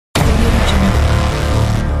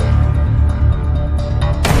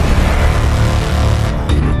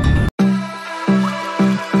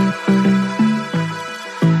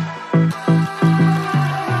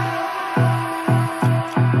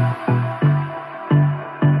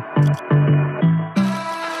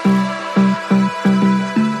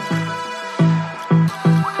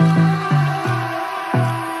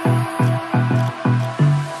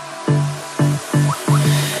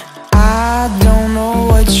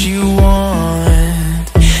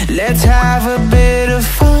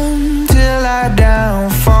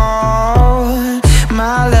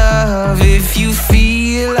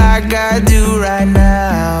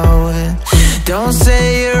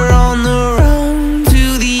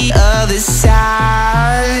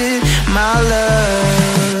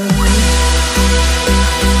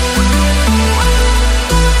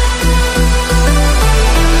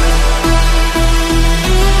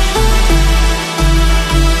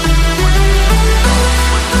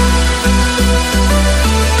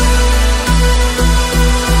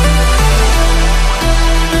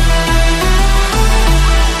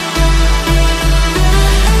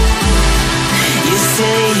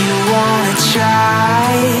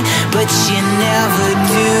but you never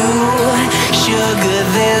do. Sugar,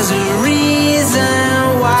 there's a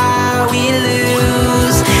reason why we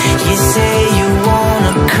lose. You say you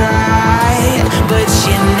wanna cry, but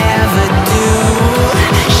you never do.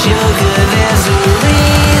 Sugar, there's a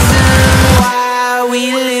reason why we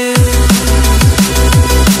lose.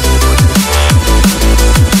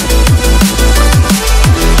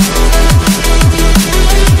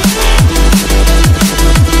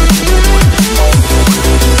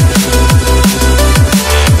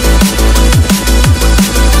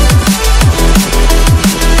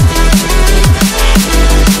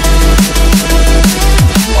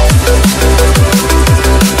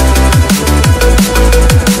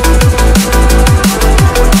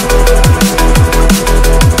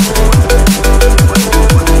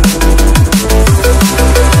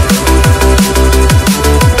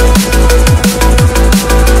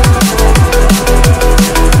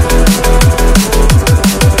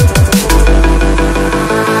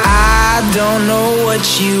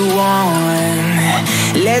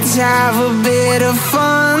 Let's have a bit of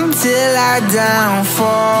fun till I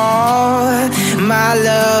downfall. My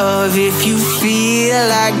love, if you feel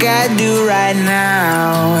like I do right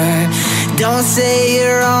now, don't say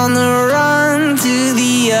you're on the run to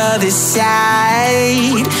the other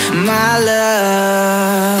side. My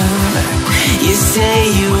love, you say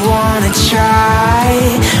you wanna try,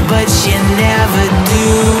 but you